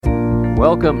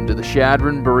Welcome to the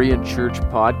Shadron Berean Church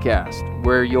podcast,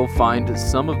 where you'll find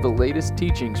some of the latest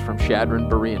teachings from Shadron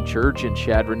Berean Church in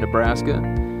Shadron, Nebraska.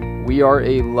 We are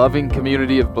a loving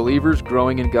community of believers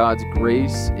growing in God's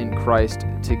grace in Christ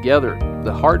together.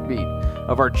 The heartbeat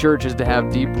of our church is to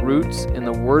have deep roots in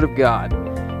the Word of God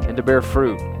and to bear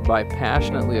fruit by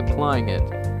passionately applying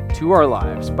it to our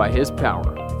lives by His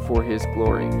power for His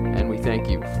glory. And we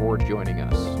thank you for joining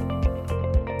us.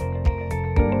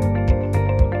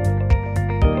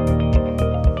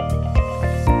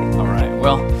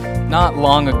 Well, not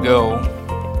long ago,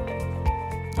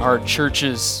 our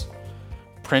church's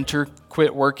printer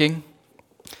quit working,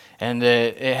 and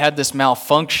it had this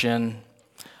malfunction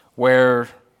where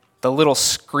the little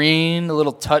screen, the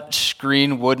little touch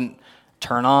screen wouldn't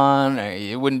turn on,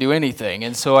 it wouldn't do anything.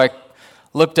 And so I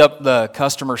looked up the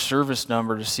customer service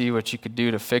number to see what you could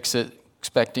do to fix it,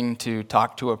 expecting to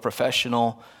talk to a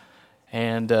professional,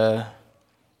 and I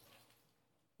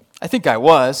think I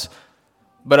was.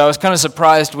 But I was kind of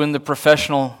surprised when the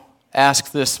professional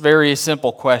asked this very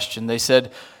simple question. They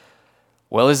said,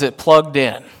 "Well, is it plugged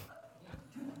in?"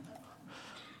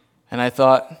 And I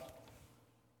thought,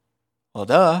 well,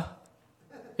 duh.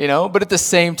 But at the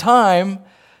same time,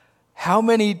 how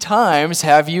many times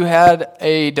have you had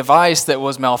a device that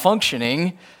was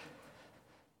malfunctioning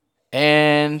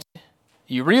and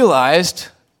you realized,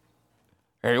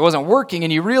 or it wasn't working,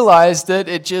 and you realized that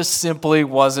it just simply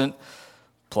wasn't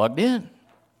plugged in?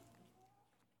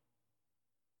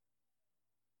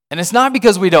 And it's not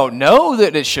because we don't know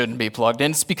that it shouldn't be plugged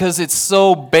in. It's because it's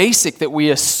so basic that we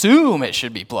assume it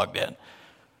should be plugged in.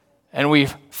 And we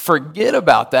forget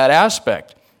about that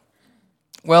aspect.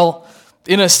 Well,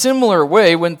 in a similar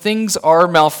way, when things are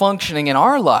malfunctioning in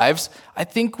our lives, I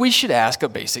think we should ask a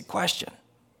basic question.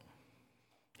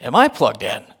 Am I plugged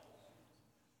in?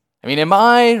 Am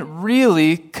I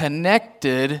really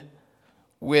connected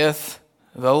with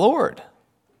the Lord?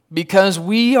 Because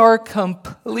we are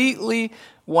completely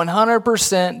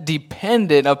 100%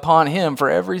 dependent upon Him for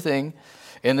everything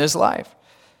in this life.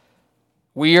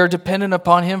 We are dependent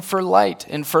upon Him for light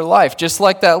and for life, just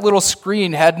like that little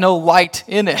screen had no light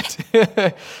in it,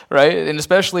 right? And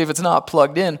especially if it's not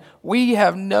plugged in, we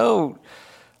have no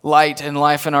light and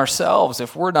life in ourselves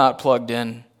if we're not plugged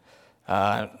in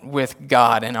with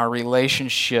God and our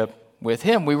relationship with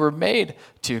Him. We were made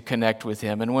to connect with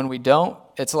Him, and when we don't,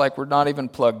 it's like we're not even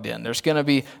plugged in. There's going to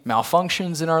be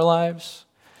malfunctions in our lives.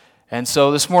 And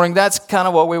so this morning, that's kind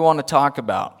of what we want to talk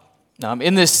about.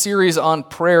 In this series on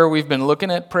prayer, we've been looking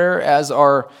at prayer as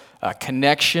our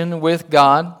connection with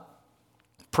God.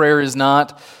 Prayer is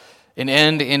not an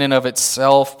end in and of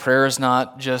itself. Prayer is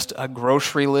not just a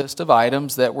grocery list of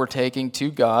items that we're taking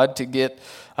to God to get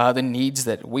the needs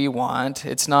that we want.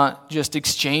 It's not just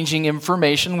exchanging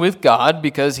information with God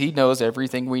because He knows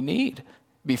everything we need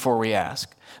before we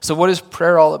ask. So what is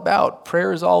prayer all about?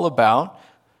 Prayer is all about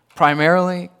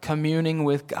primarily communing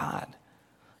with God,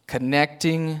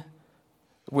 connecting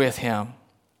with Him,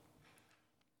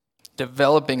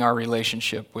 developing our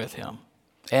relationship with Him.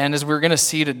 And as we're going to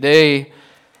see today,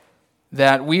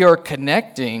 that we are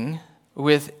connecting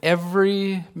with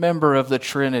every member of the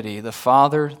Trinity, the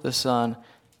Father, the Son,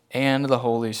 and the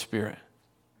Holy Spirit,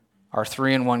 our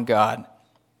three-in-one God.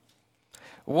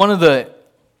 One of the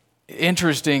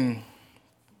interesting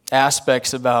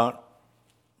aspects about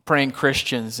praying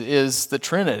Christians is the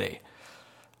Trinity.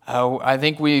 I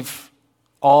think we've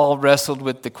all wrestled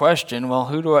with the question, well,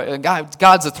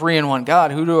 God's a three-in-one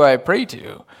God, who do I pray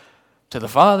to? To the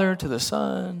Father, to the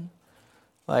Son?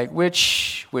 Like,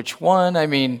 which one?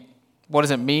 What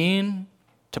does it mean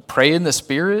to pray in the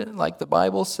Spirit, like the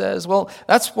Bible says? Well,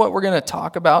 that's what we're going to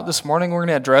talk about this morning. We're going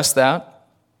to address that.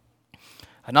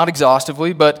 Not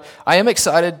exhaustively, but I am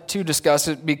excited to discuss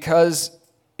it because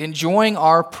enjoying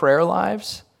our prayer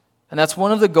lives, and that's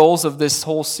one of the goals of this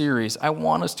whole series. I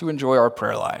want us to enjoy our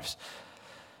prayer lives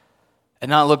and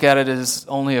not look at it as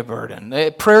only a burden.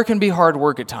 Prayer can be hard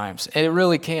work at times, and it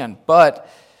really can, but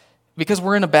because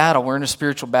we're in a battle, we're in a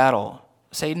spiritual battle.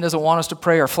 Satan doesn't want us to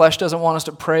pray, our flesh doesn't want us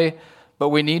to pray, but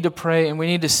we need to pray, and we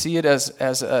need to see it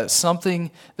as something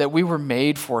that we were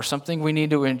made for, something we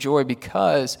need to enjoy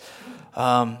because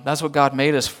that's what God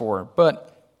made us for. But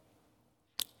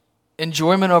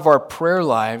enjoyment of our prayer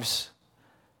lives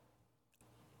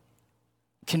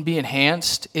can be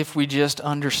enhanced if we just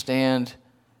understand,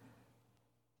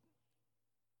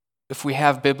 if we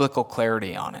have biblical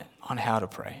clarity on it, on how to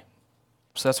pray.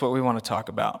 So that's what we want to talk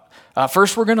about.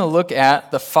 First, we're going to look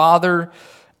at the Father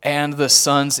and the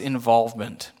Son's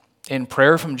involvement in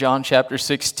prayer from John chapter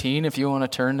 16, if you want to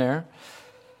turn there.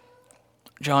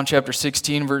 John chapter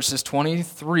 16, verses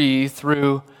 23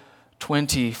 through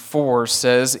 24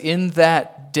 says, "In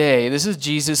that day," this is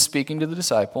Jesus speaking to the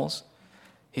disciples.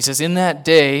 He says, "In that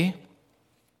day,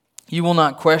 you will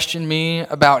not question me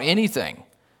about anything.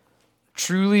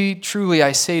 Truly, truly,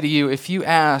 I say to you, if you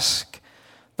ask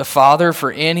the Father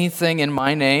for anything in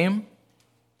my name,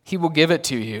 he will give it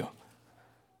to you.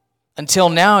 Until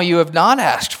now, you have not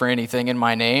asked for anything in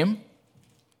my name,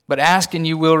 but ask and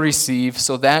you will receive,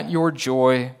 so that your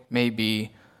joy may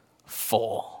be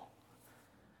full."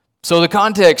 So the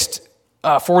context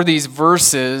for these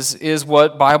verses is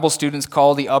what Bible students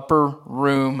call the upper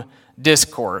room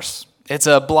discourse. It's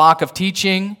a block of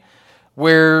teaching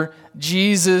where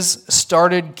Jesus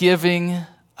started giving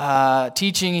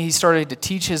teaching. He started to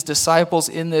teach his disciples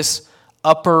in this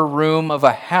upper room of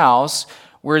a house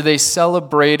where they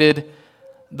celebrated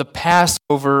the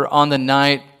Passover on the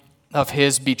night of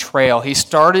his betrayal. He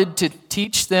started to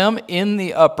teach them in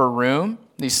the upper room,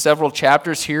 these several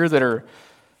chapters here that are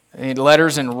in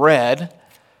letters in red.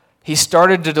 He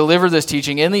started to deliver this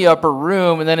teaching in the upper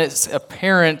room, and then it's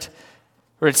apparent,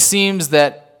 or it seems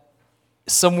that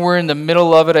somewhere in the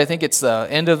middle of it, I think it's the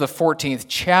end of the 14th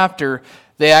chapter,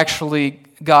 they actually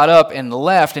got up and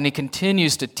left, and he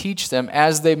continues to teach them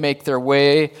as they make their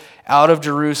way out of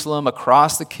Jerusalem,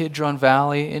 across the Kidron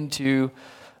Valley, into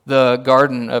the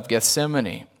Garden of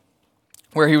Gethsemane,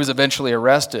 where he was eventually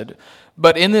arrested.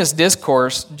 But in this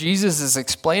discourse, Jesus is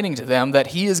explaining to them that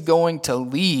he is going to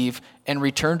leave and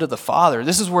return to the Father.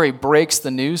 This is where he breaks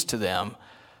the news to them.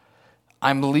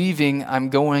 I'm leaving, I'm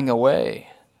going away.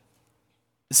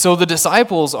 So the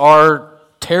disciples are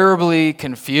terribly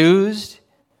confused.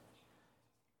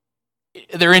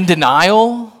 They're in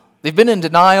denial. They've been in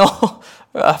denial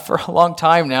for a long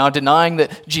time now, denying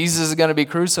that Jesus is going to be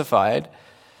crucified.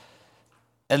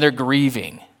 And they're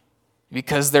grieving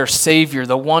because their Savior,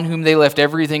 the one whom they left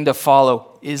everything to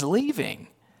follow, is leaving.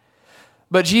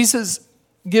 But Jesus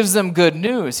gives them good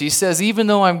news. He says, even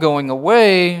though I'm going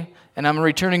away and I'm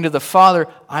returning to the Father,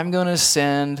 I'm going to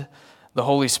send the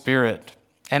Holy Spirit.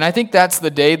 And I think that's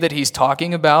the day that he's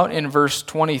talking about in verse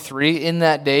 23. In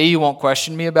that day, you won't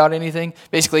question me about anything.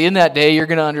 Basically, in that day, you're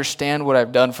going to understand what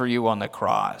I've done for you on the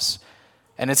cross.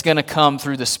 And it's going to come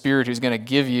through the Spirit who's going to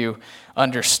give you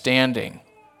understanding.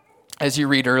 As you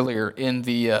read earlier in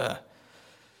the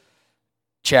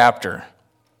chapter,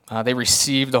 they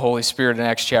receive the Holy Spirit in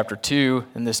Acts chapter 2,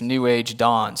 and this new age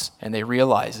dawns, and they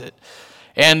realize it.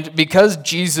 And because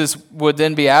Jesus would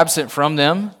then be absent from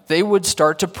them, they would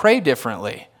start to pray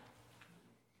differently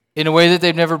in a way that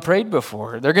they've never prayed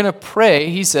before. They're going to pray,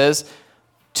 he says,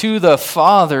 to the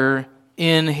Father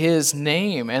in his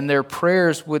name, and their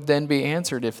prayers would then be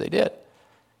answered if they did.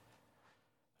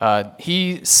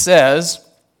 He says,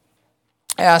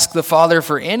 ask the Father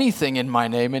for anything in my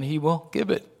name, and he will give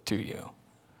it to you.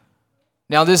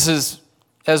 Now, this is,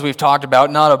 as we've talked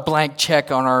about, not a blank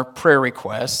check on our prayer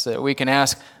requests, that we can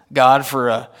ask God for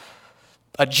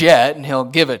a jet and he'll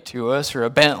give it to us, or a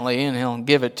Bentley and he'll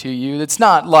give it to you. It's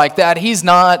not like that. He's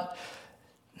not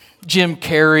Jim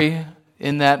Carrey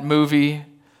in that movie,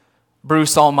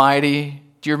 Bruce Almighty.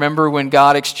 Do you remember when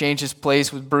God exchanged his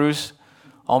place with Bruce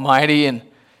Almighty?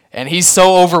 And he's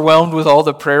so overwhelmed with all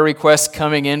the prayer requests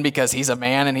coming in because he's a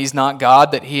man and he's not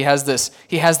God, that he has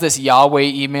this Yahweh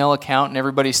email account, and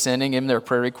everybody's sending him their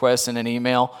prayer requests in an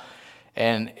email.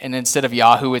 And instead of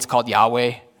Yahoo, it's called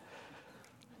Yahweh.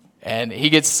 And he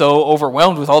gets so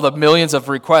overwhelmed with all the millions of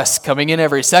requests coming in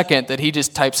every second that he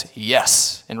just types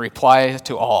yes in reply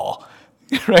to all.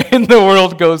 Right? And the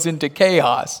world goes into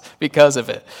chaos because of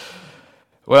it.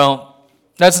 Well,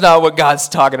 that's not what God's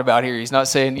talking about here. He's not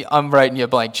saying, I'm writing you a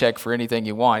blank check for anything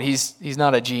you want. He's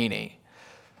not a genie.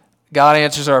 God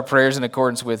answers our prayers in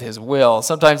accordance with his will.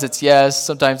 Sometimes it's yes,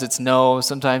 sometimes it's no,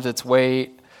 sometimes it's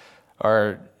wait,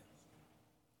 or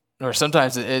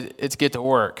sometimes it's get to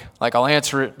work. Like, I'll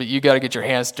answer it, but you got to get your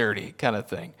hands dirty kind of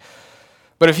thing.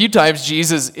 But a few times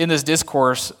Jesus in this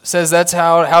discourse says that's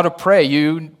how to pray.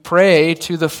 You pray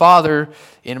to the Father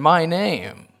in my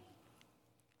name.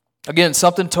 Again,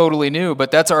 something totally new,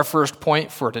 but that's our first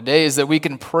point for today, is that we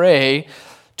can pray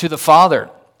to the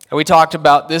Father. And we talked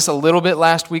about this a little bit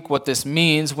last week, what this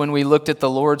means when we looked at the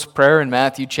Lord's Prayer in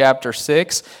Matthew chapter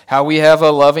 6, how we have a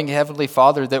loving Heavenly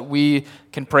Father that we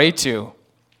can pray to.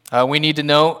 We need to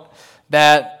note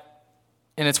that,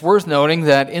 and it's worth noting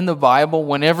that in the Bible,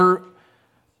 whenever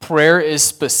prayer is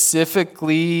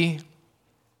specifically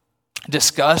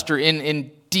discussed or in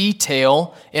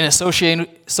detail in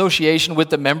association with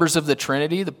the members of the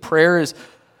Trinity, the prayer is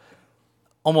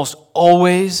almost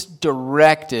always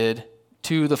directed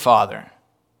to the Father.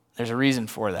 There's a reason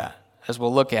for that, as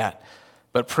we'll look at.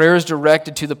 But prayer is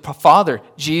directed to the Father.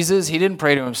 Jesus, he didn't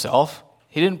pray to himself.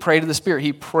 He didn't pray to the Spirit.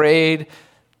 He prayed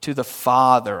to the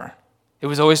Father. It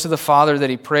was always to the Father that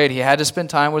he prayed. He had to spend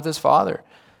time with his Father.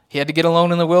 He had to get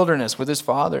alone in the wilderness with his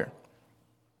Father.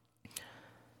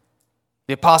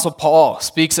 The Apostle Paul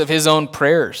speaks of his own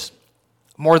prayers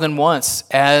more than once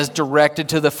as directed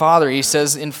to the Father. He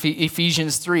says in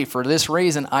Ephesians 3, "For this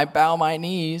reason I bow my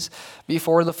knees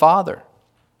before the Father."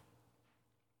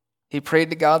 He prayed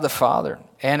to God the Father.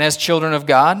 And as children of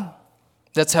God,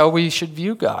 that's how we should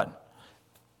view God.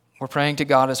 We're praying to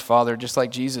God as Father, just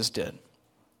like Jesus did.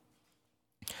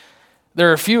 There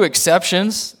are a few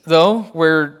exceptions, though,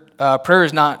 where prayer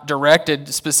is not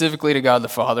directed specifically to God the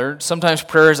Father. Sometimes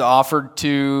prayer is offered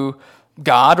to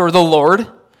God or the Lord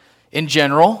in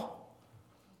general,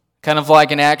 kind of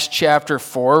like in Acts chapter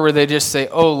 4, where they just say,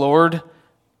 "Oh, Lord,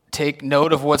 take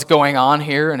note of what's going on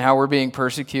here and how we're being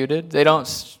persecuted." They don't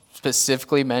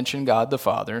specifically mention God the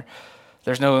Father.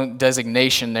 There's no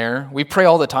designation there. We pray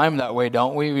all the time that way,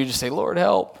 don't we? We just say, "Lord,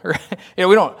 help."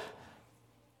 We don't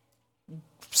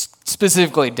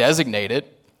specifically designate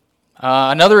it.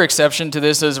 Another exception to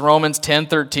this is Romans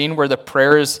 10:13, where the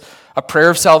prayer is a prayer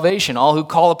of salvation. All who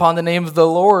call upon the name of the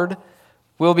Lord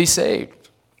will be saved.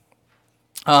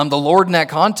 The Lord in that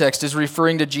context is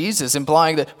referring to Jesus,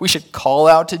 implying that we should call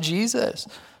out to Jesus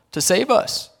to save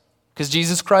us, because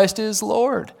Jesus Christ is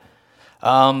Lord.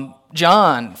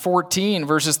 John 14,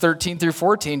 verses 13 through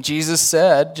 14, Jesus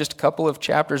said, just a couple of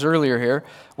chapters earlier here,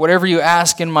 "Whatever you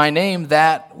ask in my name,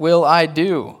 that will I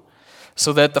do,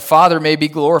 so that the Father may be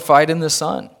glorified in the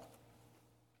Son.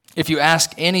 If you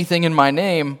ask anything in my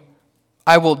name,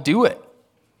 I will do it."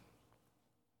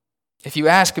 If you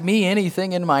ask me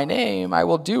anything in my name, I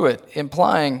will do it,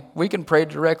 implying we can pray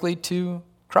directly to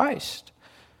Christ,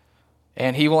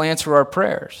 and he will answer our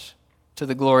prayers to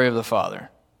the glory of the Father.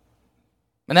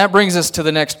 And that brings us to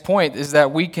the next point, is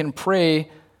that we can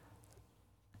pray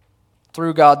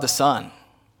through God the Son.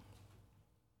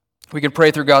 We can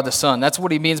pray through God the Son. That's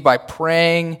what he means by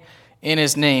praying in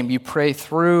his name. You pray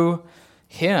through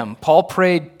him. Paul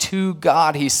prayed to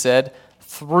God, he said,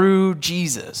 through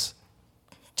Jesus.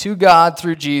 To God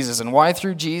through Jesus. And why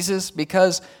through Jesus?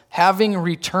 Because having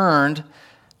returned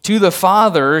to the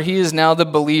Father, he is now the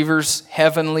believer's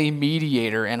heavenly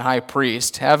mediator and high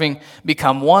priest. Having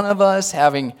become one of us,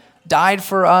 having died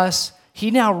for us,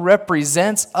 he now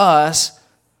represents us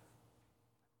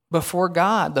before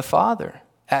God the Father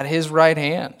at his right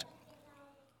hand.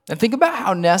 And think about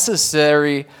how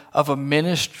necessary of a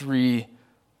ministry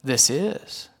this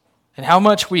is, and how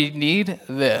much we need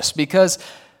this, because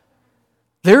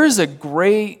there is a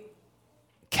great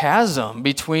chasm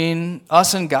between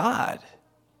us and God.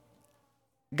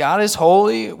 God is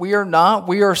holy, we are not,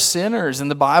 we are sinners.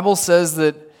 And the Bible says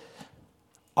that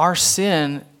our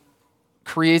sin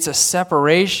creates a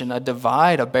separation, a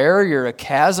divide, a barrier, a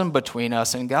chasm between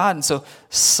us and God. And so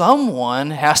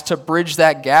someone has to bridge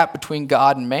that gap between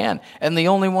God and man. And the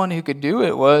only one who could do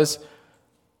it was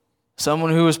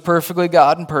someone who was perfectly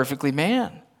God and perfectly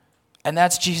man. And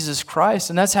that's Jesus Christ.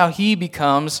 And that's how he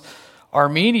becomes our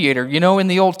mediator. You know, in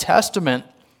the Old Testament,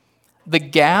 the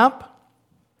gap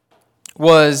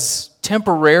was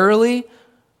temporarily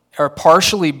or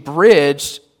partially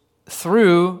bridged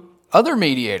through other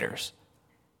mediators.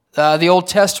 The Old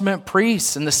Testament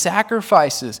priests and the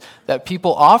sacrifices that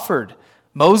people offered.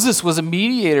 Moses was a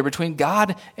mediator between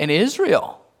God and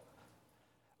Israel.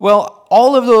 Well,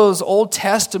 all of those Old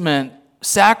Testament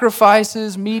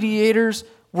sacrifices, mediators,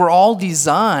 were all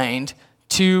designed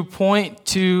to point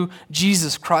to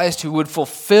Jesus Christ, who would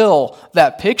fulfill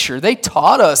that picture. They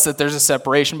taught us that there's a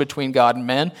separation between God and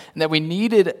men and that we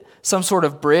needed some sort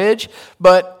of bridge,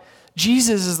 but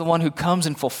Jesus is the one who comes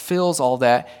and fulfills all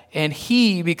that, and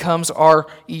he becomes our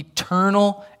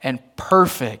eternal and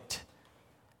perfect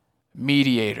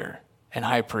mediator and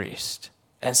high priest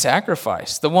and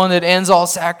sacrifice, the one that ends all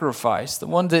sacrifice, the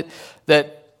one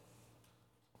that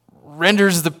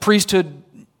renders the priesthood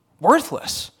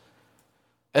worthless,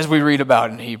 as we read about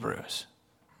in Hebrews.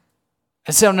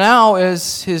 And so now,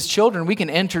 as his children, we can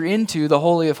enter into the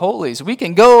Holy of Holies. We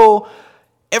can go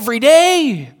every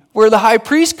day, where the high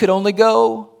priest could only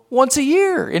go once a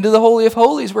year, into the Holy of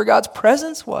Holies, where God's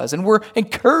presence was. And we're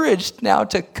encouraged now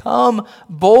to come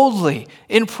boldly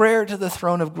in prayer to the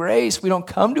throne of grace. We don't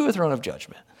come to a throne of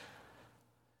judgment.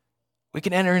 We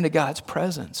can enter into God's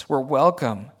presence. We're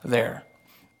welcome there.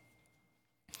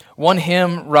 One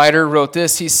hymn writer wrote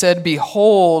this. He said,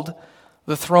 "Behold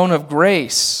the throne of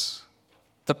grace.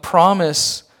 The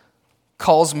promise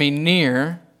calls me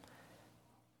near.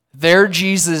 There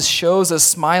Jesus shows a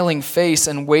smiling face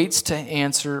and waits to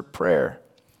answer prayer.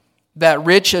 That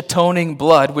rich atoning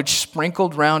blood which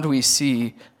sprinkled round we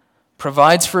see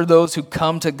provides for those who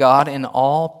come to God in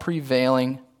all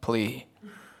prevailing plea.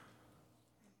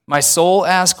 My soul,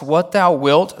 ask what thou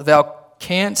wilt, thou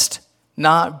canst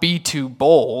not be too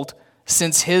bold,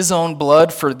 since his own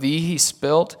blood for thee he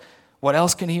spilt, what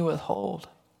else can he withhold?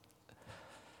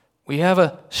 We have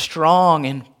a strong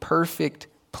and perfect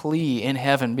plea in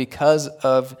heaven because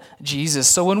of Jesus.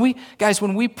 So when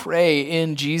we pray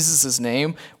in Jesus'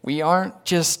 name, we aren't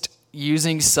just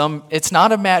using it's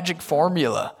not a magic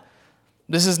formula.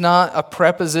 This is not a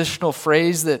prepositional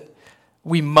phrase that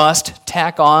we must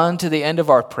tack on to the end of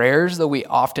our prayers, though we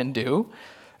often do.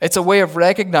 It's a way of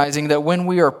recognizing that when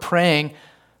we are praying,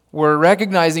 we're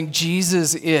recognizing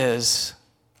Jesus is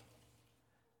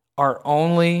our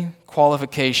only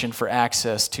qualification for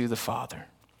access to the Father.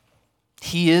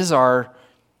 He is our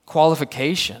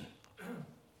qualification.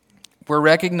 We're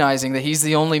recognizing that he's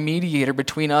the only mediator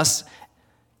between us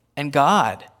and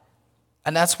God.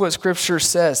 And that's what Scripture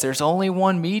says. There's only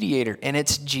one mediator, and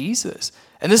it's Jesus.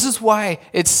 And this is why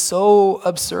it's so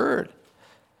absurd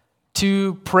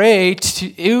to pray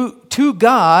to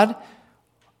God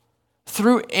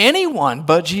through anyone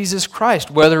but Jesus Christ,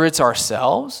 whether it's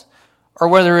ourselves or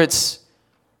whether it's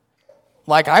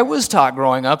like I was taught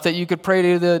growing up that you could pray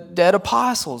to the dead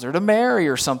apostles or to Mary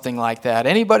or something like that.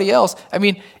 Anybody else? I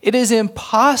mean, it is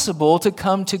impossible to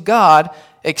come to God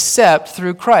except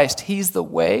through Christ. He's the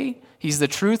way, he's the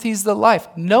truth, he's the life.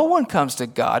 No one comes to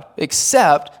God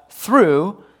except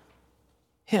through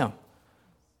him.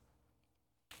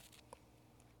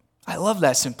 I love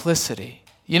that simplicity.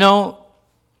 You know,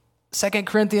 2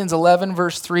 Corinthians 11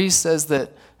 verse 3 says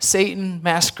that Satan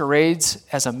masquerades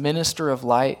as a minister of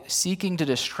light, seeking to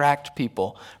distract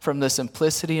people from the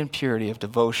simplicity and purity of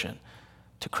devotion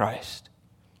to Christ.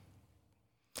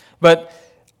 But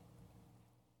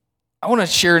I want to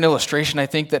share an illustration, I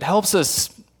think, that helps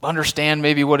us understand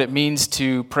maybe what it means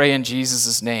to pray in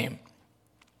Jesus' name.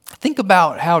 Think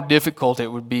about how difficult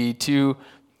it would be to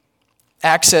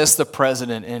access the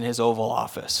president in his Oval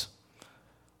Office.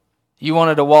 You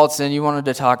wanted to waltz in, you wanted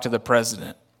to talk to the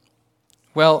president.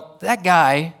 Well, that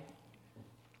guy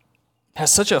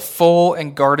has such a full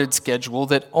and guarded schedule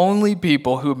that only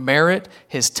people who merit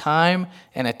his time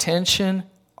and attention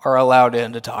are allowed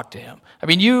in to talk to him. I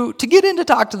mean, to get in to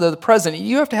talk to the president,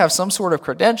 you have to have some sort of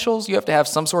credentials, you have to have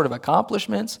some sort of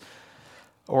accomplishments,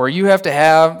 or you have to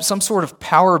have some sort of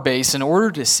power base in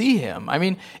order to see him. I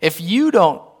mean, if you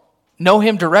don't know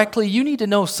him directly, you need to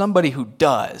know somebody who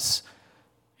does.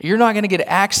 You're not going to get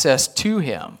access to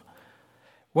him.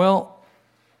 Well,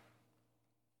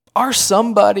 our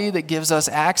somebody that gives us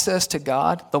access to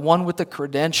God, the one with the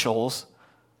credentials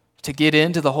to get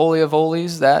into the Holy of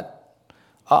Holies, that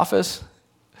office,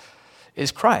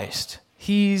 is Christ.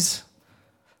 He's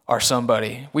our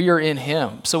somebody. We are in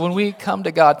him. So when we come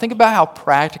to God, think about how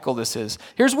practical this is.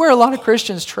 Here's where a lot of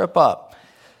Christians trip up.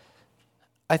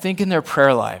 I think in their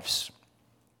prayer lives.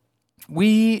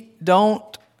 We don't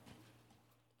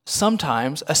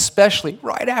sometimes, especially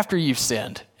right after you've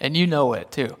sinned, and you know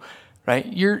it too, right?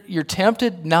 You're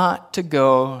tempted not to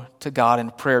go to God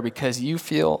in prayer because you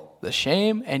feel the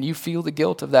shame and you feel the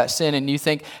guilt of that sin, and you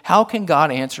think, how can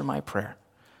God answer my prayer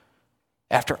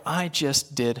after I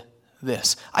just did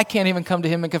this? I can't even come to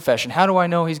him in confession. How do I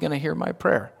know he's going to hear my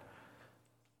prayer?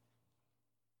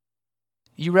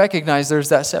 You recognize there's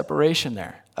that separation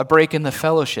there, a break in the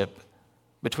fellowship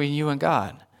between you and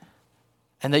God,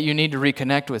 and that you need to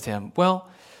reconnect with him. Well,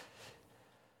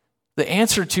 the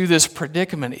answer to this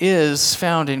predicament is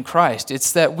found in Christ.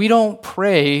 It's that we don't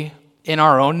pray in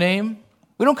our own name.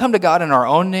 We don't come to God in our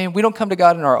own name. We don't come to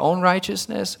God in our own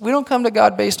righteousness. We don't come to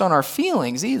God based on our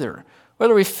feelings either,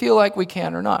 whether we feel like we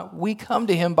can or not. We come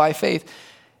to him by faith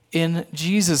in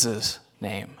Jesus'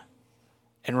 name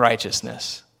and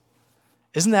righteousness.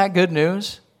 Isn't that good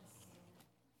news?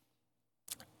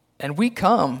 And we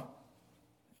come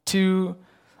to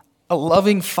a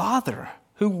loving Father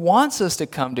who wants us to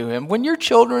come to him. When your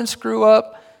children screw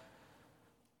up,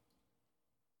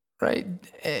 right,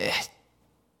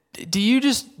 do you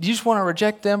just want to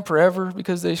reject them forever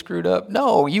because they screwed up?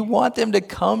 No, you want them to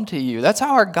come to you. That's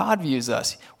how our God views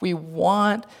us. He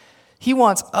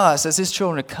wants us as his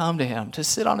children to come to him, to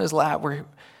sit on his lap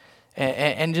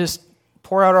and just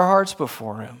pour out our hearts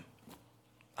before him.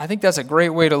 I think that's a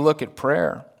great way to look at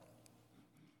prayer.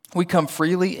 We come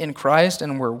freely in Christ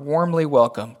and we're warmly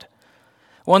welcomed.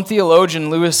 One theologian,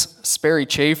 Louis Sperry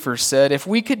Chafer, said, if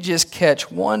we could just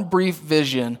catch one brief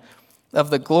vision of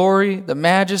the glory, the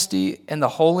majesty, and the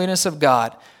holiness of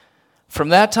God, from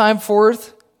that time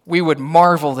forth, we would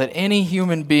marvel that any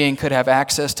human being could have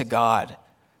access to God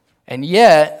And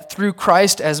yet, through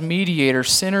Christ as mediator,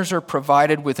 sinners are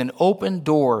provided with an open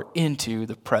door into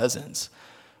the presence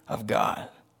of God.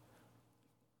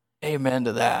 Amen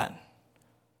to that.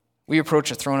 We approach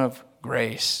a throne of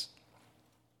grace.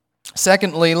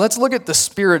 Secondly, let's look at the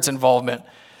Spirit's involvement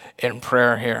in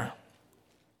prayer here.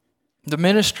 The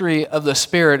ministry of the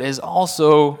Spirit is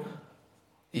also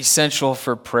essential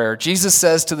for prayer. Jesus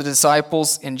says to the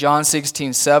disciples in John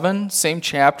 16:7, same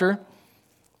chapter,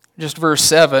 just verse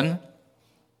 7,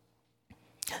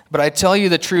 "But I tell you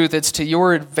the truth, it's to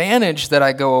your advantage that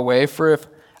I go away, for if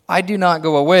I do not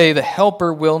go away, the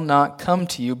Helper will not come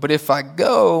to you. But if I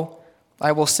go,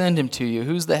 I will send him to you."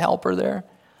 Who's the Helper there?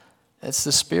 It's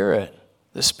the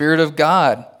Spirit of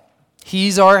God.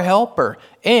 He's our helper,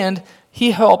 and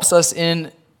he helps us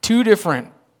in two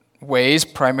different ways,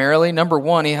 primarily. Number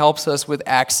one, he helps us with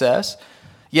access.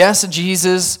 Yes,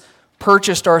 Jesus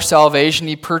purchased our salvation,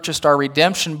 he purchased our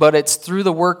redemption, but it's through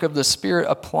the work of the Spirit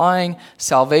applying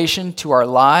salvation to our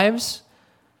lives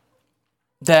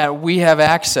that we have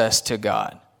access to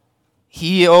God.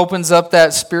 He opens up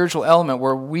that spiritual element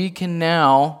where we can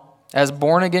now, as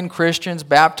born-again Christians,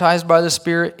 baptized by the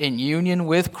Spirit in union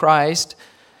with Christ,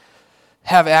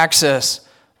 have access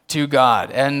to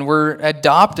God. And we're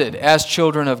adopted as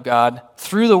children of God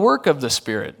through the work of the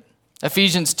Spirit.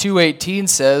 Ephesians 2:18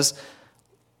 says,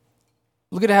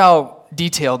 look at how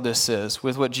detailed this is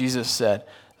with what Jesus said.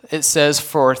 It says,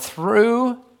 "For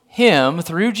through him,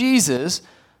 through Jesus,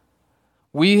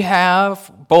 we have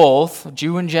both,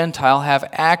 Jew and Gentile, have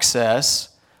access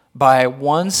by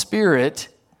one Spirit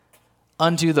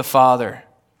unto the Father."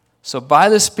 So by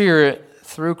the Spirit,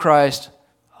 through Christ,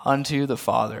 unto the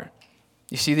Father.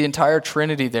 You see the entire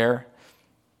Trinity there,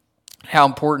 how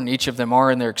important each of them are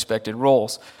in their expected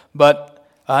roles. But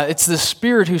it's the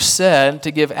Spirit who said to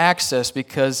give access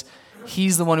because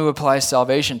he's the one who applies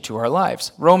salvation to our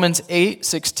lives. Romans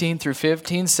 8:16 through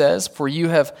 15 says, "For you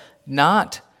have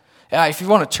not..." If you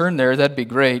want to turn there, that'd be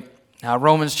great. Now,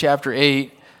 Romans chapter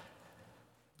 8,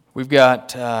 we've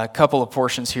got a couple of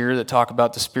portions here that talk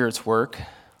about the Spirit's work.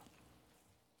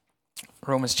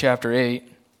 Romans chapter 8,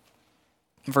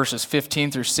 verses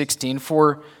 15 through 16.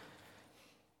 "For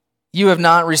you have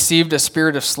not received a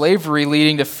spirit of slavery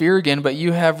leading to fear again, but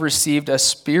you have received a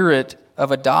spirit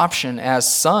of adoption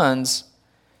as sons."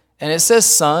 And it says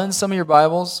sons, some of your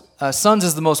Bibles. Sons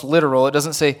is the most literal. It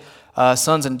doesn't say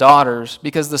sons and daughters,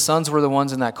 because the sons were the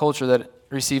ones in that culture that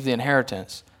received the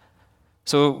inheritance.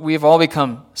 So we've all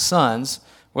become sons,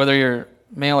 whether you're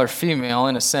male or female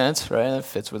in a sense, right? That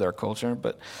fits with our culture,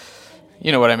 but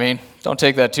you know what I mean. Don't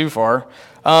take that too far.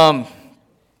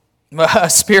 A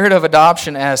spirit of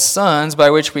adoption as sons, by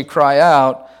which we cry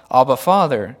out, "Abba,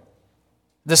 Father."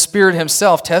 The Spirit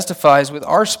himself testifies with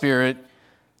our spirit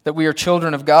that we are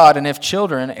children of God, and if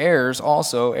children, heirs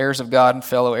also, heirs of God and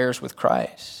fellow heirs with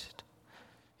Christ,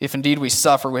 if indeed we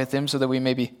suffer with him, so that we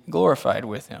may be glorified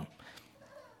with him.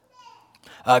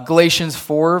 Galatians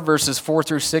 4, verses 4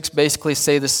 through 6 basically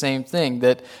say the same thing,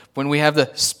 that when we have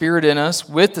the Spirit in us,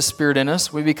 with the Spirit in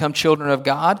us, we become children of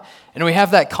God, and we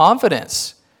have that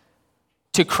confidence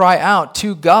to cry out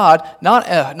to God, not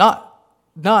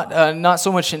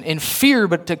so much in fear,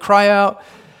 but to cry out,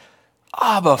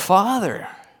 "Abba, Father."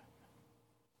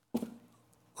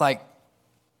 Like,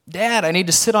 "Dad, I need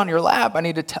to sit on your lap. I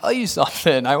need to tell you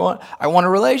something. I want a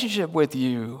relationship with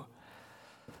you."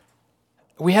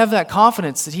 We have that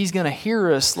confidence that he's going to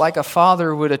hear us like a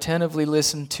father would attentively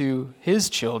listen to his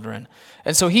children.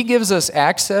 And so he gives us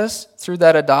access through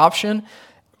that adoption.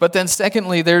 But then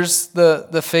secondly, there's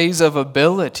the phase of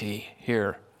ability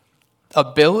here.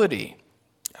 Ability.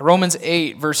 Romans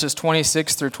 8, verses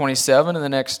 26 through 27, in the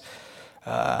next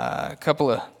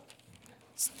couple of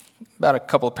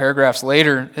paragraphs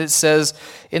later, it says,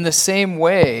 "In the same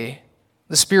way,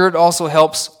 the Spirit also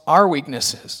helps our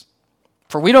weaknesses.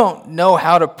 For we don't know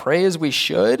how to pray as we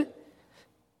should."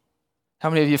 How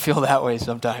many of you feel that way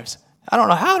sometimes? I don't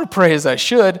know how to pray as I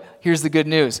should. Here's the good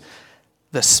news.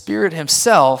 The Spirit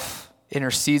himself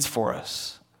intercedes for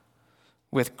us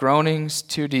with groanings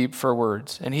too deep for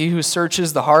words. And he who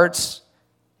searches the hearts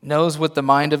knows what the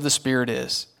mind of the Spirit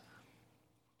is,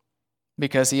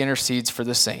 because he intercedes for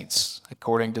the saints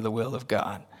according to the will of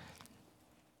God.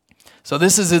 So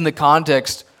this is in the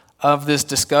context of this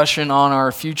discussion on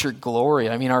our future glory.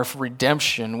 I mean, our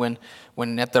redemption, when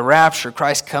at the rapture,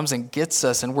 Christ comes and gets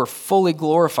us and we're fully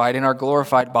glorified in our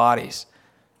glorified bodies.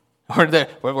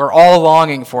 We're all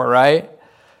longing for, right?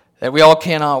 That we all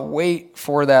cannot wait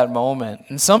for that moment.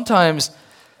 And sometimes,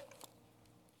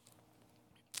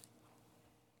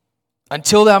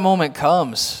 until that moment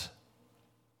comes,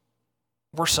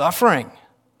 we're suffering.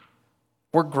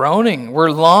 We're groaning.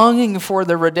 We're longing for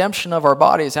the redemption of our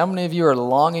bodies. How many of you are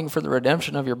longing for the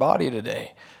redemption of your body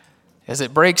today? As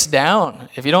it breaks down.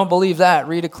 If you don't believe that,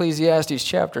 read Ecclesiastes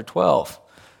chapter 12.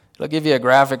 It'll give you a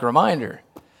graphic reminder.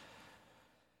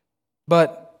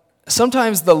 But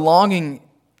sometimes the longing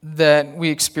that we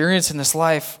experience in this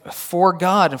life for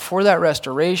God and for that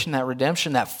restoration, that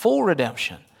redemption, that full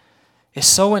redemption is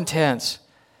so intense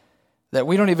that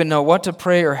we don't even know what to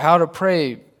pray or how to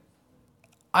pray.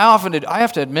 I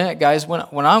have to admit, guys,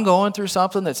 when I'm going through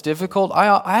something that's difficult,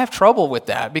 I have trouble with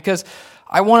that because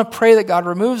I want to pray that God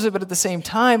removes it, but at the same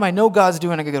time, I know God's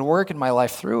doing a good work in my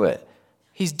life through it.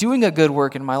 He's doing a good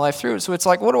work in my life through it. So it's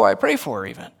like, what do I pray for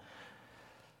even?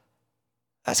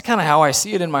 That's kind of how I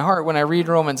see it in my heart when I read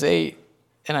Romans 8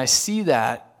 and I see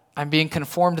that I'm being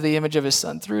conformed to the image of his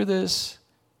son through this,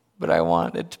 but I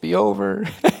want it to be over.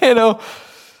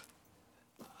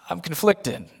 I'm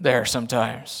conflicted there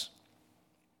sometimes.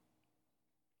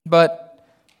 But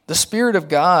the Spirit of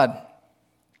God,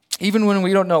 even when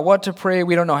we don't know what to pray,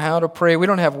 we don't know how to pray, we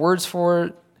don't have words for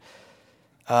it,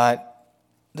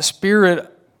 the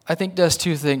Spirit, I think, does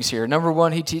two things here. Number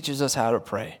one, he teaches us how to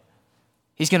pray.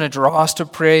 He's going to draw us to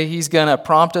pray. He's going to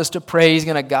prompt us to pray. He's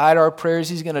going to guide our prayers.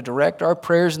 He's going to direct our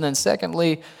prayers. And then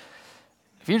secondly,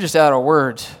 if you're just out of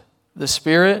words, the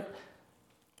Spirit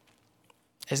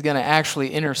is going to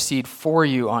actually intercede for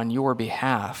you on your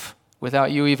behalf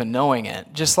without you even knowing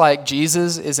it. Just like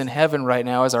Jesus is in heaven right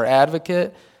now as our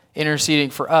advocate, interceding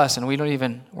for us, and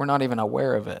we're not even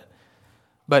aware of it.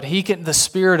 But the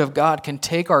Spirit of God can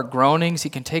take our groanings, he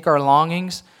can take our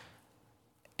longings,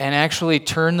 and actually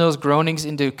turn those groanings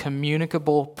into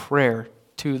communicable prayer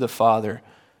to the Father.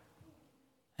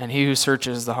 And he who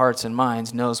searches the hearts and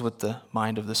minds knows what the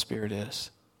mind of the Spirit is,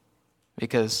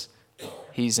 because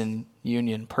he's in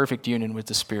union, perfect union with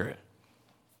the Spirit.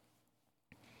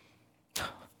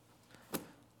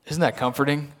 Isn't that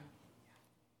comforting?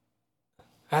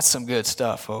 That's some good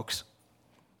stuff, folks.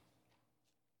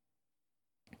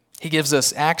 He gives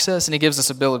us access and he gives us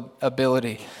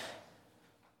ability.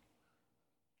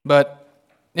 But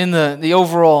in the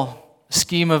overall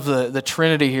scheme of the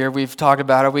Trinity here, we've talked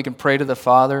about it. We can pray to the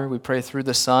Father, we pray through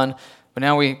the Son, but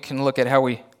now we can look at how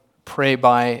we pray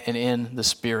by and in the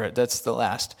Spirit. That's the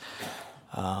last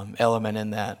element in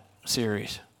that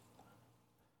series.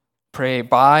 Pray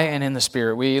by and in the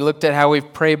Spirit. We looked at how we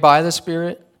pray by the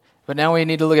Spirit, but now we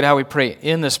need to look at how we pray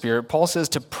in the Spirit. Paul says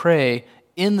to pray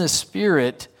in the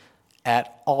Spirit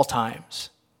at all times.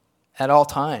 At all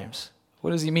times.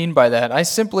 What does he mean by that? I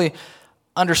simply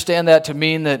understand that to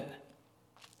mean that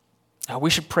we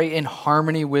should pray in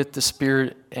harmony with the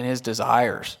Spirit and his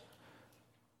desires.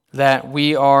 That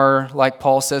we are, like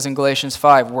Paul says in Galatians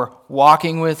 5, we're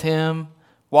walking with him,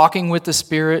 walking with the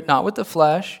Spirit, not with the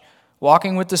flesh.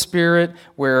 Walking with the Spirit,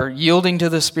 we're yielding to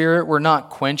the Spirit. We're not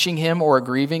quenching him or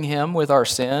grieving him with our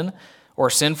sin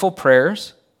or sinful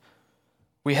prayers.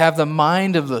 We have the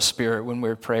mind of the Spirit when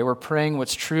we pray. We're praying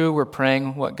what's true. We're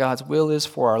praying what God's will is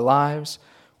for our lives.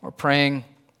 We're praying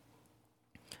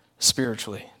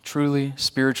spiritually, truly,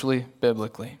 spiritually,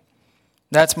 biblically.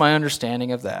 That's my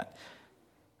understanding of that.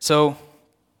 So,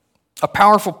 a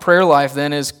powerful prayer life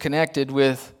then is connected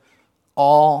with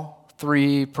all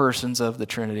three persons of the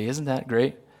Trinity. Isn't that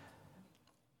great?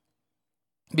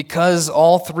 Because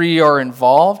all three are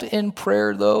involved in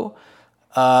prayer, though,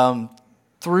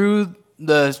 through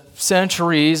the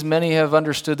centuries, many have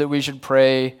understood that we should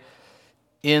pray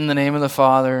in the name of the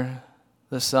Father,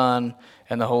 the Son,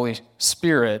 and the Holy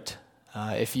Spirit.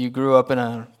 If you grew up in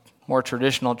a more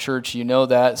traditional church, you know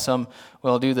that. Some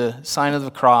will do the sign of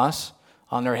the cross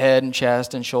on their head and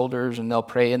chest and shoulders, and they'll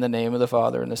pray in the name of the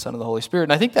Father and the Son and the Holy Spirit.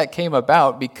 And I think that came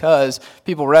about because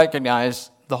people recognized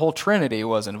the whole Trinity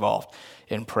was involved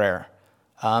in prayer.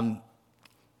 That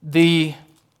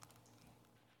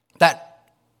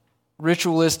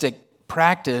ritualistic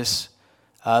practice,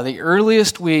 the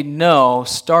earliest we know,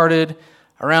 started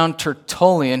around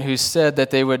Tertullian, who said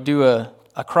that they would do a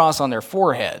cross on their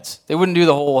foreheads. They wouldn't do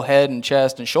the whole head and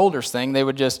chest and shoulders thing. They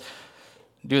would just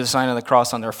do the sign of the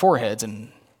cross on their foreheads,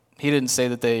 and he didn't say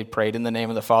that they prayed in the name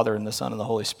of the Father and the Son and the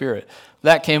Holy Spirit.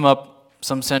 That came up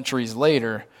some centuries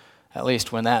later, at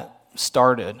least when that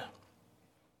started.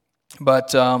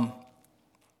 But I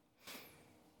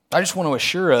just want to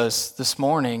assure us this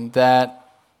morning that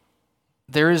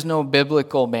there is no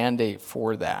biblical mandate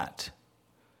for that.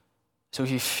 So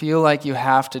if you feel like you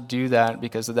have to do that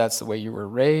because that's the way you were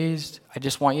raised, I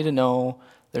just want you to know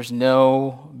there's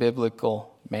no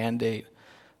biblical mandate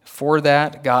for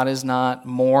that. God is not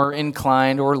more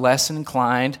inclined or less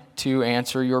inclined to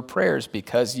answer your prayers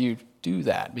because you do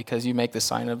that, because you make the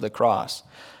sign of the cross.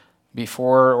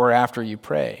 before or after you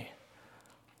pray.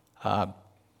 Because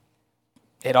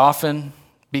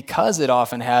it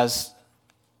often has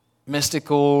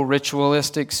mystical,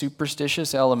 ritualistic,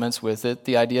 superstitious elements with it,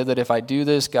 the idea that if I do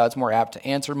this, God's more apt to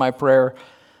answer my prayer,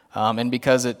 and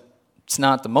because it's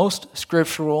not the most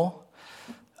scriptural,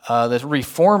 the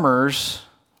reformers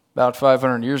about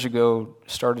 500 years ago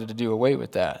started to do away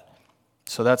with that.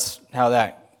 So that's how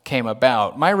that came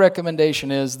about. My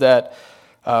recommendation is that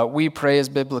we pray as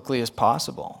biblically as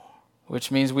possible, which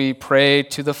means we pray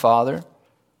to the Father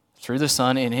through the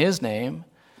Son in His name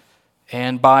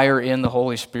and by or in the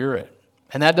Holy Spirit.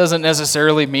 And that doesn't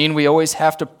necessarily mean we always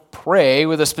have to pray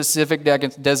with a specific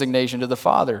designation to the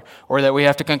Father, or that we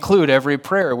have to conclude every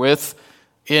prayer with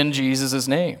in Jesus'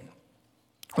 name,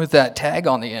 with that tag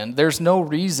on the end. There's no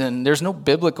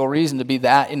biblical reason to be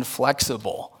that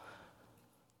inflexible.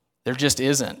 There just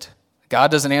isn't.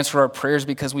 God doesn't answer our prayers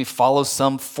because we follow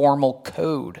some formal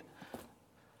code.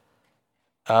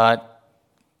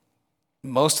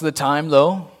 Most of the time,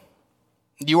 though,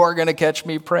 you are going to catch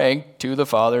me praying to the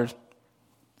Father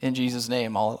in Jesus'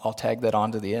 name. I'll tag that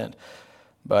on to the end.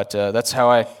 But that's how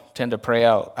I tend to pray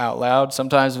out loud.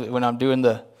 Sometimes when I'm doing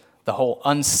the whole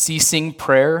unceasing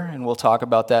prayer, and we'll talk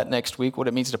about that next week, what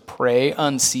it means to pray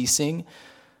unceasing,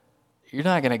 you're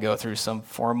not going to go through some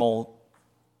formal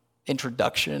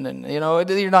introduction, and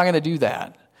you're not going to do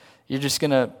that. You're just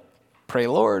going to pray,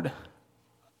 Lord.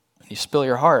 You spill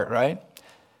your heart, right,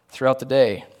 throughout the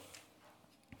day.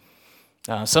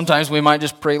 Sometimes we might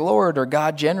just pray Lord or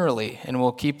God generally, and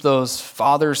we'll keep those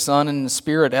Father, Son, and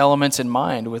Spirit elements in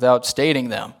mind without stating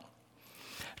them.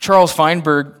 Charles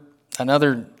Feinberg,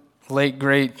 another late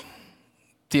great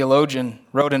theologian,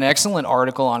 wrote an excellent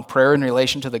article on prayer in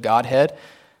relation to the Godhead,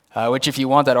 which if you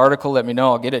want that article, let me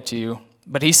know, I'll get it to you.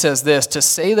 But he says this: to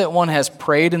say that one has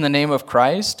prayed in the name of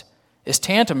Christ is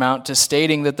tantamount to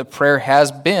stating that the prayer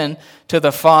has been to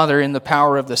the Father in the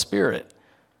power of the Spirit.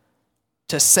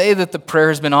 To say that the prayer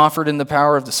has been offered in the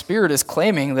power of the Spirit is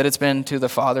claiming that it's been to the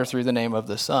Father through the name of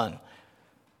the Son.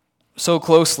 So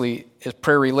closely is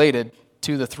prayer related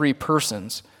to the three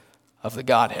persons of the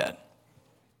Godhead.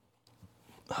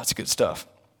 That's good stuff.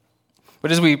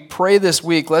 But as we pray this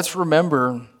week, let's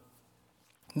remember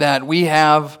that we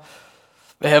have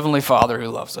a Heavenly Father who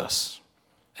loves us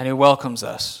and who welcomes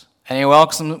us. And He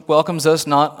welcomes us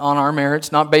not on our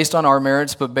merits, not based on our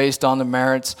merits, but based on the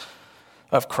merits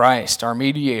of Christ, our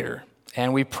mediator.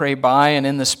 And we pray by and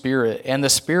in the Spirit. And the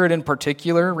Spirit in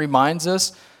particular reminds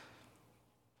us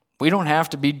we don't have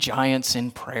to be giants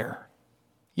in prayer.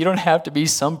 You don't have to be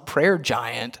some prayer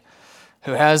giant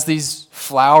who has these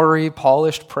flowery,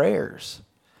 polished prayers.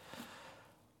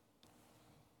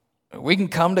 We can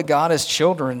come to God as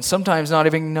children, sometimes not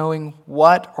even knowing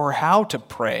what or how to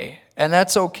pray. And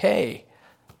that's okay,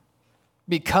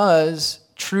 because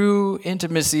true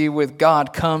intimacy with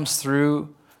God comes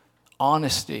through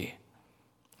honesty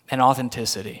and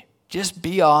authenticity. Just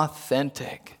be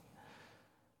authentic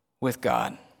with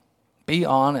God. Be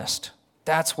honest.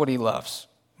 That's what He loves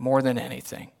more than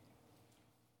anything.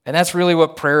 And that's really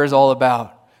what prayer is all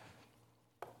about.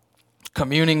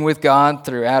 Communing with God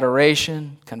through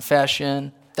adoration,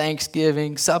 confession,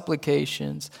 thanksgiving,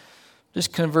 supplications,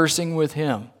 just conversing with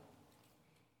Him.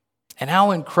 And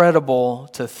how incredible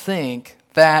to think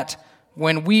that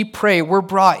when we pray, we're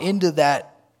brought into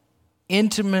that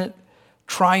intimate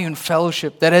triune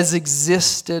fellowship that has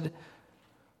existed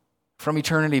from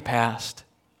eternity past.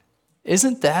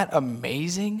 Isn't that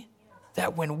amazing?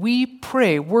 That when we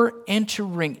pray, we're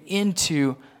entering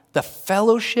into the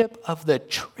fellowship of the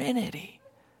Trinity.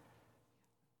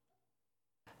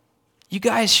 You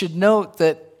guys should note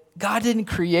that God didn't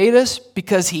create us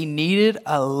because He needed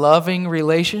a loving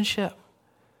relationship.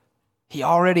 He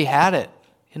already had it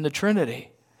in the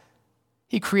Trinity.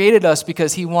 He created us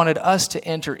because He wanted us to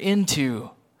enter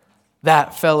into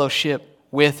that fellowship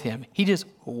with Him. He just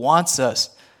wants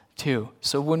us to.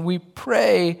 So when we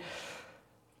pray,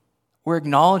 we're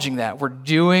acknowledging that. We're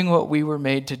doing what we were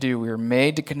made to do. We were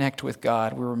made to connect with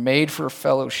God. We were made for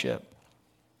fellowship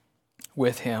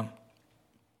with Him.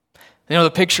 The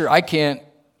picture I can't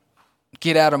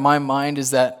get out of my mind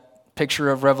is that picture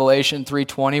of Revelation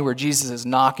 3:20 where Jesus is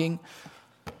knocking,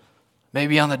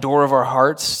 maybe on the door of our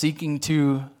hearts, seeking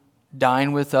to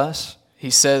dine with us. He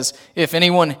says,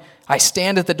 I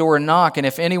stand at the door and knock, and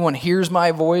if anyone hears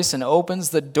my voice and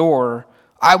opens the door,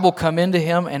 I will come into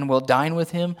him and will dine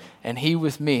with him, and he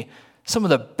with me. Some of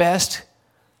the best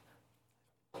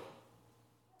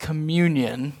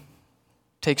communion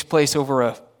takes place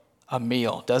over a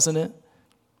meal, doesn't it?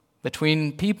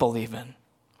 Between people even.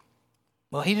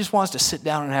 Well, he just wants to sit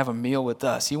down and have a meal with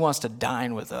us. He wants to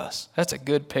dine with us. That's a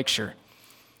good picture.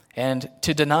 And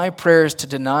to deny prayer is to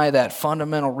deny that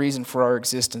fundamental reason for our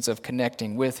existence of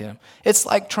connecting with him. It's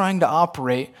like trying to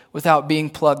operate without being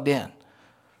plugged in.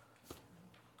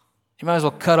 You might as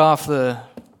well cut off the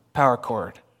power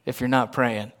cord if you're not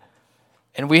praying.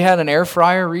 And we had an air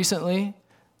fryer recently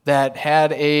that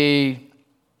had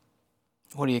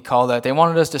what do you call that? They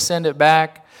wanted us to send it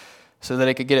back so that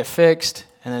they could get it fixed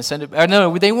and then send it back.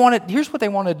 No, here's what they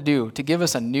wanted to do, to give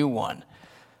us a new one,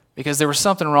 because there was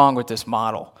something wrong with this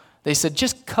model. They said,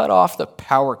 just cut off the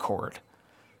power cord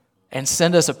and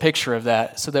send us a picture of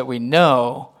that so that we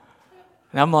know.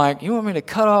 And I'm like, you want me to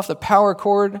cut off the power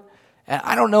cord? And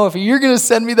I don't know if you're going to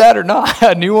send me that or not,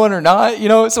 a new one or not,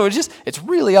 so it's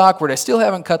really awkward. I still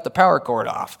haven't cut the power cord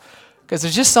off because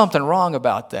there's just something wrong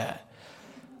about that.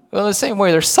 Well, the same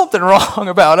way, there's something wrong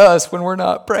about us when we're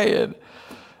not praying.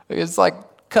 It's like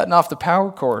cutting off the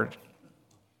power cord.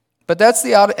 But that's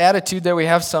the attitude that we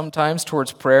have sometimes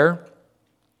towards prayer,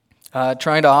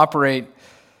 trying to operate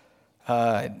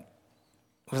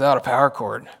without a power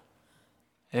cord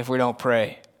if we don't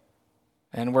pray.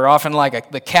 And we're often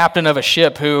like the captain of a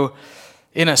ship who,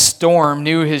 in a storm,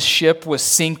 knew his ship was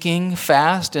sinking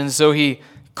fast, and so he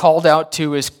called out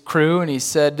to his crew and he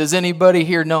said, "Does anybody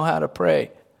here know how to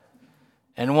pray?"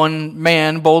 And one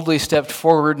man boldly stepped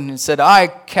forward and said,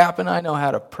 "Captain, I know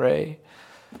how to pray."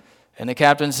 And the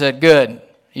captain said, "Good.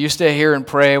 You stay here and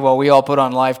pray while we all put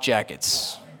on life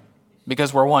jackets,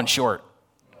 because we're one short."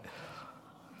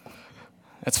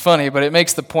 That's funny, but it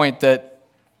makes the point that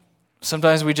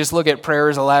sometimes we just look at prayer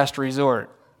as a last resort.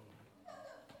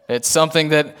 It's something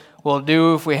that we'll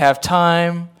do if we have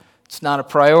time. It's not a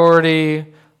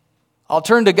priority. I'll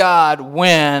turn to God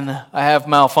when I have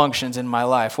malfunctions in my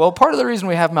life. Well, part of the reason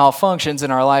we have malfunctions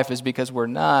in our life is because we're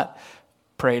not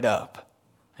prayed up.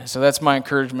 And so that's my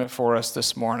encouragement for us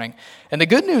this morning. And the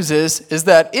good news is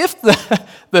that if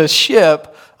the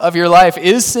ship of your life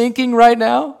is sinking right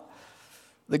now,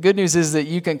 the good news is that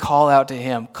you can call out to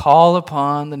him. Call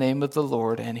upon the name of the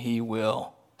Lord and he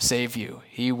will save you.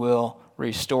 He will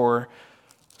restore,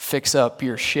 fix up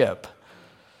your ship,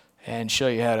 and show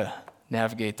you how to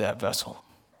navigate that vessel.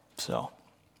 So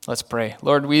let's pray.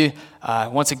 Lord, we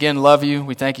once again love you.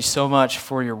 We thank you so much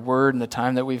for your word and the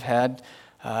time that we've had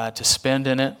to spend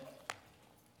in it.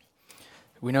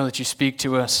 We know that you speak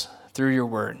to us through your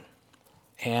word.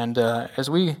 And as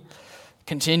we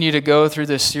continue to go through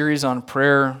this series on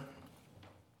prayer,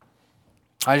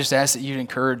 I just ask that you'd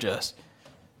encourage us.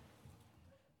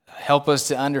 Help us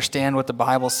to understand what the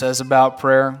Bible says about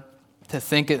prayer, to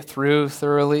think it through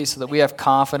thoroughly so that we have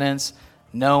confidence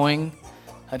knowing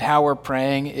that how we're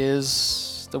praying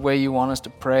is the way you want us to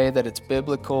pray, that it's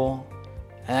biblical,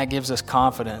 and that gives us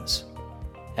confidence.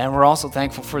 And we're also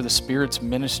thankful for the Spirit's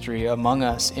ministry among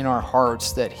us in our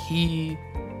hearts, that he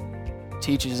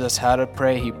teaches us how to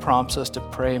pray. He prompts us to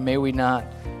pray. May we not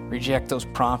reject those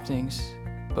promptings,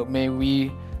 but may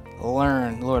we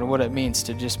learn, Lord, what it means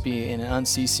to just be in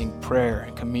unceasing prayer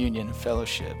and communion and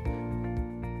fellowship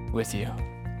with you.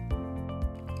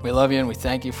 We love you and we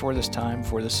thank you for this time,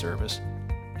 for this service.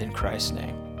 In Christ's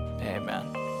name,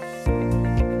 amen.